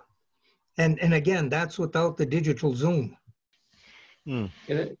now. And again, that's without the digital zoom.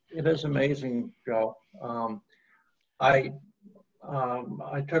 It is amazing, Joe. I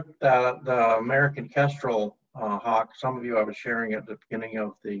took the American Kestrel Hawk. Some of you, I was sharing at the beginning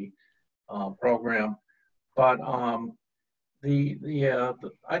of the program, but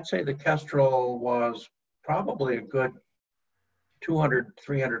I'd say the Kestrel was probably a good 200,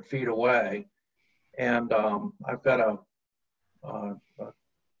 300 feet away, and I've got a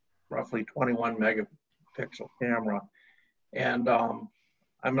roughly 21 megapixel camera, and I'm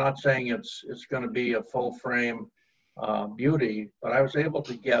not saying it's going to be a full frame beauty, but I was able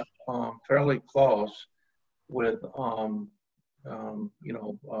to get fairly close with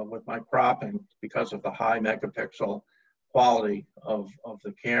with my cropping because of the high megapixel quality of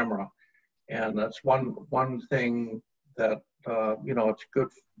the camera. And that's one thing that it's good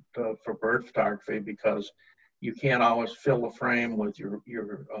for bird photography, because you can't always fill the frame with your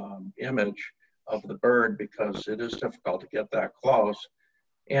image of the bird, because it is difficult to get that close.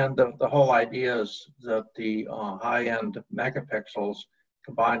 And the whole idea is that the high-end megapixels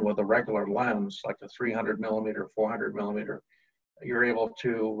combined with a regular lens, like a 300 millimeter, 400 millimeter, you're able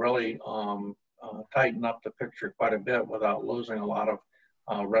to really tighten up the picture quite a bit without losing a lot of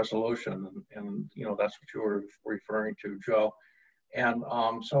resolution, and you know that's what you were referring to, Joe. And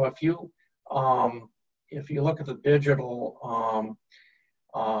so if you look at the digital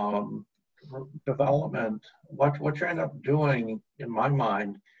development, what you end up doing, in my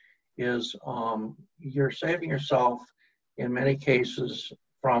mind, is you're saving yourself in many cases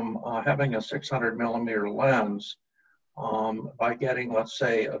from having a 600 millimeter lens by getting, let's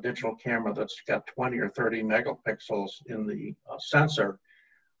say, a digital camera that's got 20 or 30 megapixels in the sensor.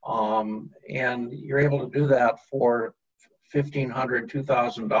 And you're able to do that for $1,500,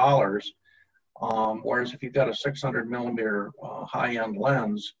 $2,000. Whereas if you've got a 600 millimeter high-end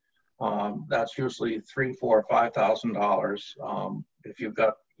lens, that's usually $3,000, $4,000, $5,000 if you've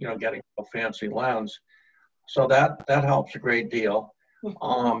got, you know, getting a fancy lens. So that helps a great deal.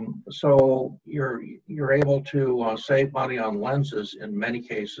 So you're able to save money on lenses in many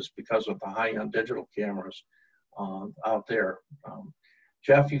cases because of the high-end digital cameras out there.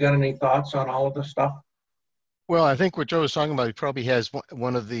 Jeff, you got any thoughts on all of this stuff? Well, I think what Joe was talking about, he probably has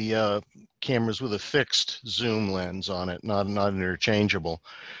one of the cameras with a fixed zoom lens on it, not interchangeable.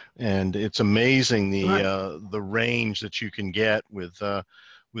 And it's amazing the range that you can get with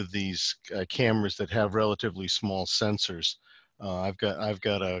these cameras that have relatively small sensors. I've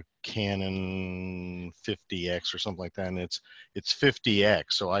got a Canon 50X or something like that, and it's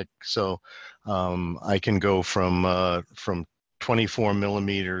 50X. So I can go from 24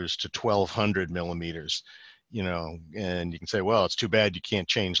 millimeters to 1200 millimeters. You know, and you can say, well, it's too bad you can't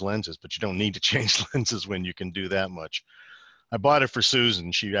change lenses, but you don't need to change lenses when you can do that much. I bought it for Susan.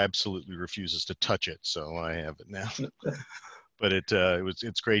 She absolutely refuses to touch it, so I have it now. But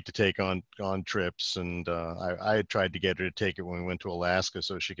it's great to take on trips, and I had tried to get her to take it when we went to Alaska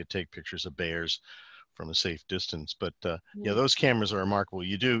so she could take pictures of bears from a safe distance. But yeah, those cameras are remarkable.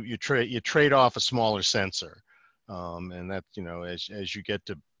 You trade off a smaller sensor. And that, you know, as you get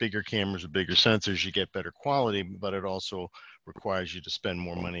to bigger cameras with bigger sensors, you get better quality, but it also requires you to spend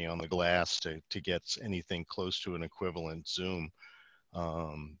more money on the glass to get anything close to an equivalent zoom,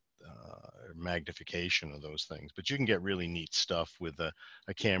 magnification of those things. But you can get really neat stuff with a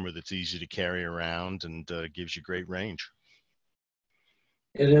camera that's easy to carry around and gives you great range.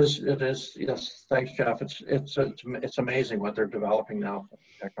 It is. Yes, thanks, Jeff. It's amazing what they're developing now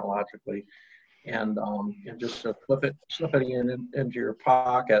technologically. And just slip it into your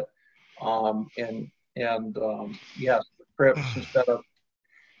pocket, yes, trips instead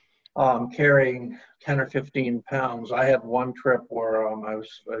of carrying 10 or 15 pounds. I had one trip where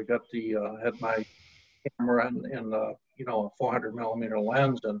had my camera and you know, a 400 millimeter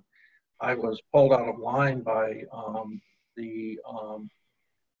lens, and I was pulled out of line by the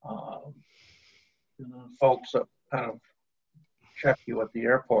folks that kind of check you at the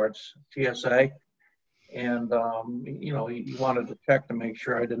airports, TSA, and you know, he wanted to check to make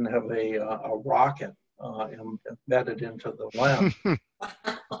sure I didn't have a rocket embedded into the lens.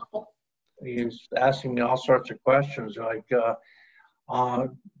 He was asking me all sorts of questions like,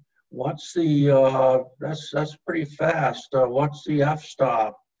 "What's the that's pretty fast. What's the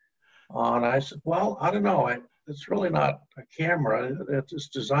f-stop?" And I said, "Well, I don't know. It's really not a camera. It's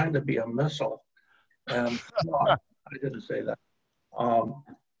designed to be a missile." And no, I didn't say that.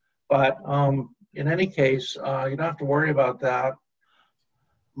 But in any case, you don't have to worry about that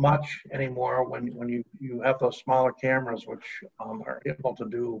much anymore when you have those smaller cameras, which are able to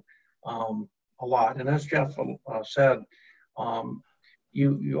do a lot. And as Jeff said,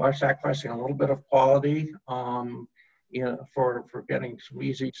 you are sacrificing a little bit of quality you know, for getting some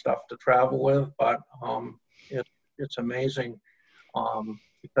easy stuff to travel with, but it's amazing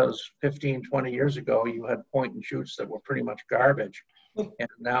because 15, 20 years ago, you had point and shoots that were pretty much garbage. And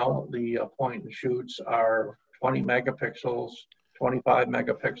now the point and shoots are 20 megapixels, 25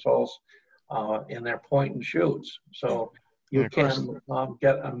 megapixels, and they're point and shoots. So you can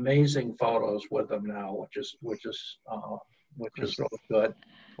get amazing photos with them now, which is really good.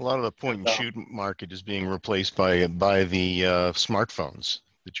 A lot of the point and shoot market is being replaced by the smartphones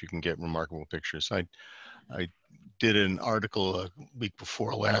that you can get remarkable pictures. I did an article a week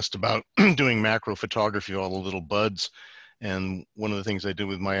before last about doing macro photography, all the little buds. And one of the things I did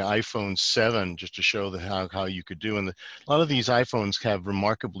with my iPhone 7, just to show how you could do, and a lot of these iPhones have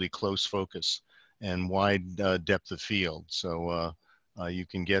remarkably close focus and wide depth of field. So you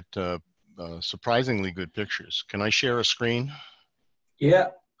can get surprisingly good pictures. Can I share a screen? Yeah.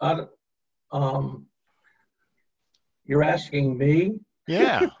 You're asking me?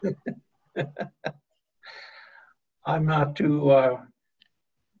 Yeah. I'm not too,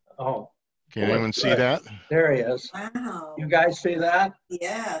 oh. Can anyone see that? There he is. Wow. You guys see that?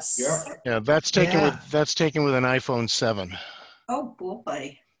 Yes. Yeah. Yeah, that's taken with an iPhone 7. Oh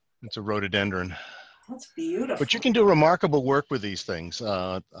boy, It's a rhododendron. that's beautiful. But you can do remarkable work with these things.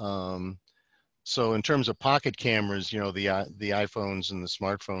 So in terms of pocket cameras, you know, the iPhones and the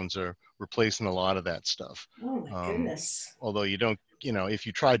smartphones are replacing a lot of that stuff. Oh my goodness. Although you don't, you know, if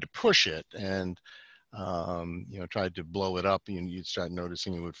you tried to push it and, you know, tried to blow it up, you'd start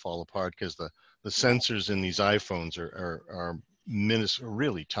noticing it would fall apart because the sensors in these iPhones are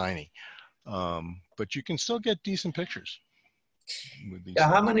really tiny. But you can still get decent pictures with these. Yeah,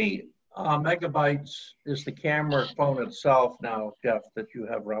 how many megabytes is the camera phone itself now, Jeff, that you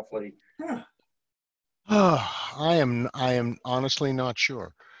have roughly? Huh. I am honestly not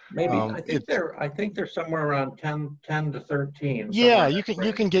sure. Maybe I think they're somewhere around 10 to 13. Yeah, you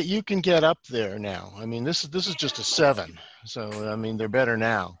can get up there now. I mean, this is just a 7, so I mean they're better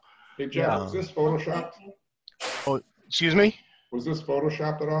now. Hey, Jeff, was this photoshopped? Oh, excuse me? Was this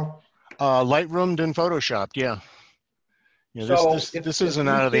photoshopped at all? Lightroom and photoshopped, yeah. Yeah, So this if isn't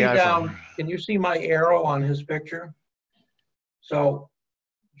you out of the see iPhone. down, can you see my arrow on his picture? So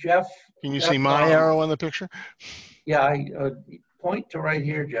Jeff. Can you see my arrow on the picture? Yeah, I point to right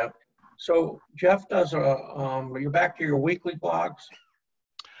here, Jeff. So Jeff does you're back to your weekly blogs?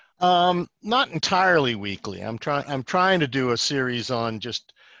 Not entirely weekly. I'm trying to do a series on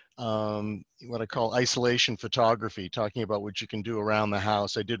just what I call isolation photography, talking about what you can do around the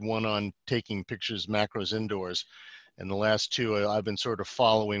house. I did one on taking pictures, macros indoors, and the last 2 I've been sort of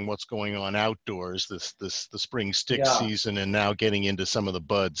following what's going on outdoors, the spring stick season, and now getting into some of the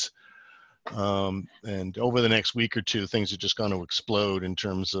buds. And over the next week or 2, things are just going to explode in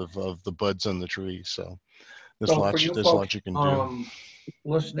terms of the buds on the trees. So there's lots you can do.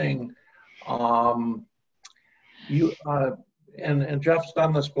 Listening, you and Jeff's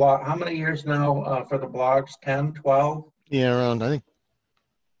done this blog. How many years now for the blogs? 10, 12? Yeah, around I think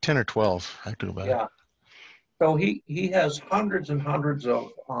 10 or 12. I could go back. Yeah. So he has hundreds and hundreds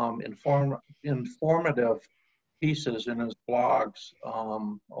of informative pieces in his blogs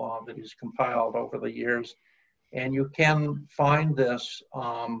that he's compiled over the years, and you can find this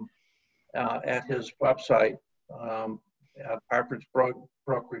at his website at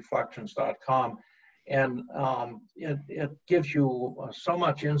partridgebrookraeflections.com, and it gives you so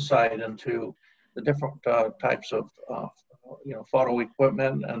much insight into the different types of photo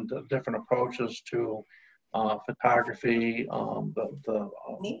equipment and the different approaches to photography,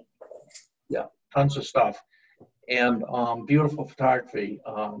 tons of stuff, and beautiful photography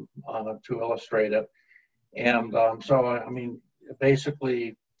to illustrate it. And so, I mean,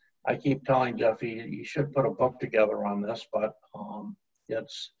 basically, I keep telling Jeff you should put a book together on this, but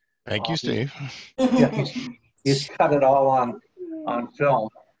it's. Thank you, Steve. He's cut it all on film,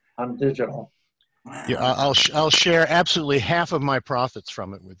 on digital. Yeah, I'll share absolutely half of my profits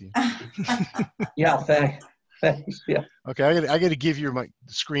from it with you. Yeah, thanks. Yeah. Okay, I got to give you my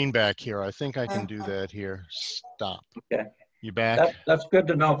screen back here. I think I can do that here. Stop. Okay. You back? That's good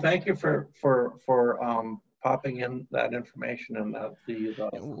to know. Thank you for popping in that information and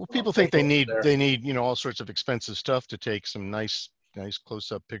well, people think they need all sorts of expensive stuff to take some nice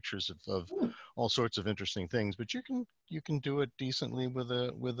close-up pictures of all sorts of interesting things, but you can do it decently with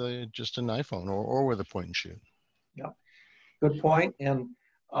just an iPhone or with a point and shoot. Yeah, good point. And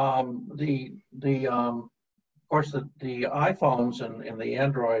of course the iPhones and the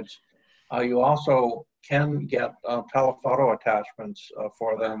Androids, you also can get telephoto attachments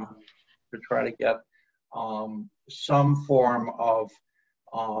for them to try to get some form of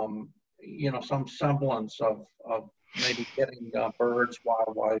some semblance of maybe getting birds,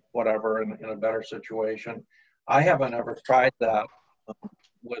 wildlife, whatever, in a better situation. I haven't ever tried that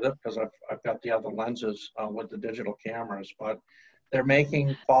with it because I've got the other lenses with the digital cameras, but they're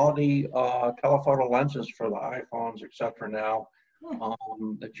making quality telephoto lenses for the iPhones, etc. now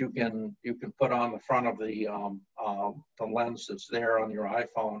that you can put on the front of the lens that's there on your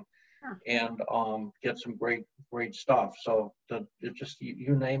iPhone and get some great stuff. So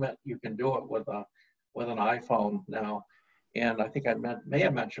you name it, you can do it with an iPhone now. And I think I may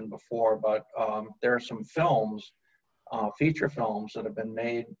have mentioned before, but there are some films, feature films that have been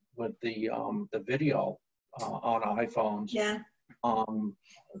made with the video on iPhones. Yeah.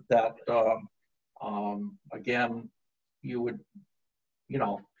 That again, you would,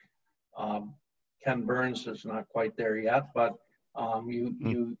 Ken Burns is not quite there yet, but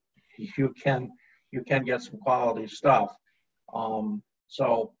you can get some quality stuff.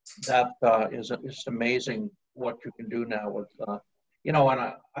 So that is amazing what you can do now with, and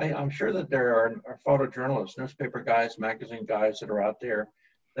I'm sure that there are photojournalists, newspaper guys, magazine guys that are out there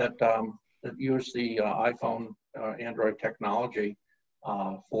that use the iPhone, Android technology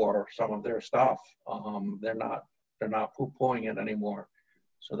for some of their stuff. They're not poo-pooing it anymore.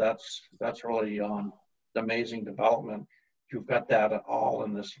 So that's really the amazing development. You've got that all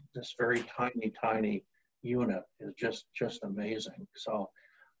in this very tiny unit. Is just amazing. So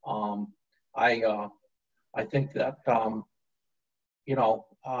I think that you know,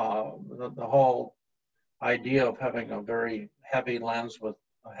 the whole idea of having a very heavy lens with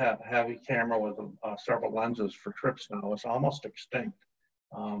a heavy camera with several lenses for trips now is almost extinct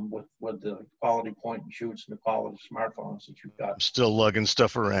with the quality point and shoots and the quality smartphones that you've got. Still lugging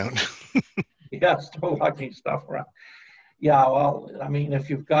stuff around. Yeah, still lugging stuff around. Yeah, well, I mean, if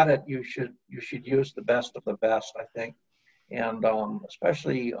you've got it, you should use the best of the best, I think, and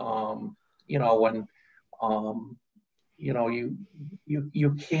especially you know, when you know,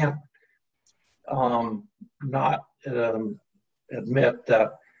 you can't not admit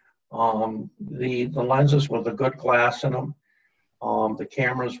that the lenses with the good glass in them, the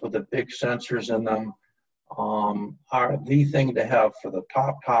cameras with the big sensors in them, are the thing to have for the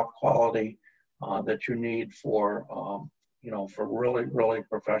top quality that you need for you know, for really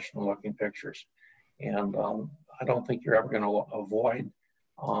professional looking pictures. And I don't think you're ever going to avoid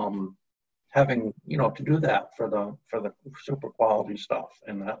having, you know, to do that for the super quality stuff,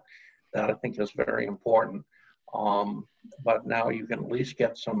 and that I think is very important. But now you can at least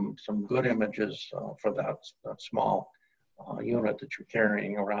get some good images for that small unit that you're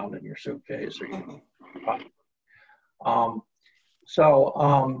carrying around in your suitcase or your pocket.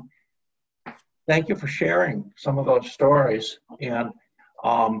 So thank you for sharing some of those stories, and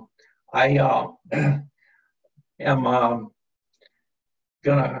I am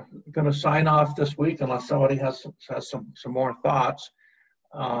gonna sign off this week unless somebody has some more thoughts.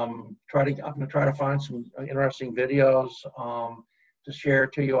 I'm gonna try to find some interesting videos to share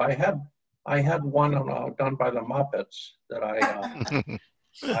to you. I had one done by the Muppets that I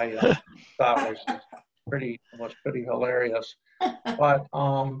thought was pretty hilarious. But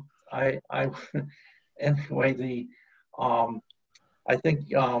anyway, I think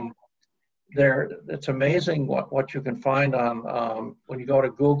it's amazing what you can find on when you go to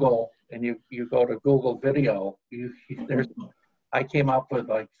Google and you go to Google Video. I came up with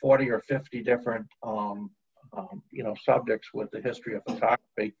like 40 or 50 different you know, subjects with the history of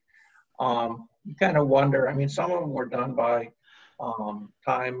photography. You kind of wonder. I mean, some of them were done by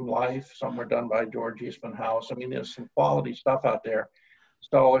Time Life. Some were done by George Eastman House. I mean, there's some quality stuff out there.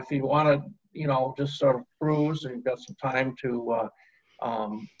 So if you want to, you know, just sort of cruise and you've got some time to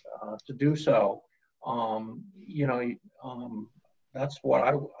do so, you know, that's what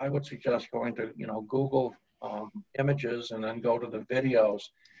I would suggest, going to, you know, Google images and then go to the videos,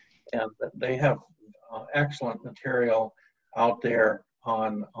 and they have excellent material out there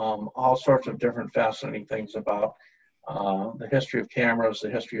on all sorts of different fascinating things about the history of cameras, the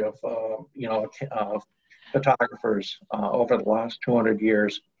history of you know, photographers over the last 200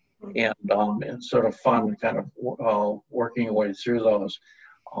 years, and it's sort of fun kind of working your way through those.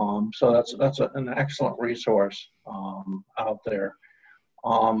 So that's an excellent resource out there.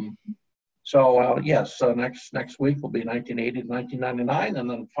 So yes, so next week will be 1980 to 1999, and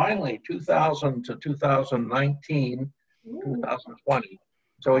then finally 2000 to 2019, 2020.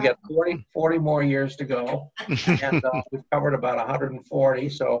 So we got 40 more years to go, and we've covered about 140.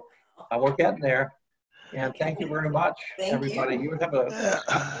 So we're getting there. And thank you very much, everybody. You have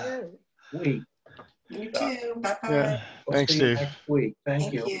a week. You too. Bye bye. Yeah. We'll Thanks, see you Steve. next week. Thank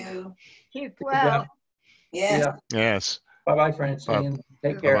Thank you. you. Keep well. Yeah. Yeah. Yes. Bye-bye, Francine.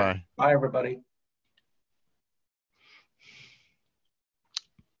 Take care. Bye-bye. Bye, everybody.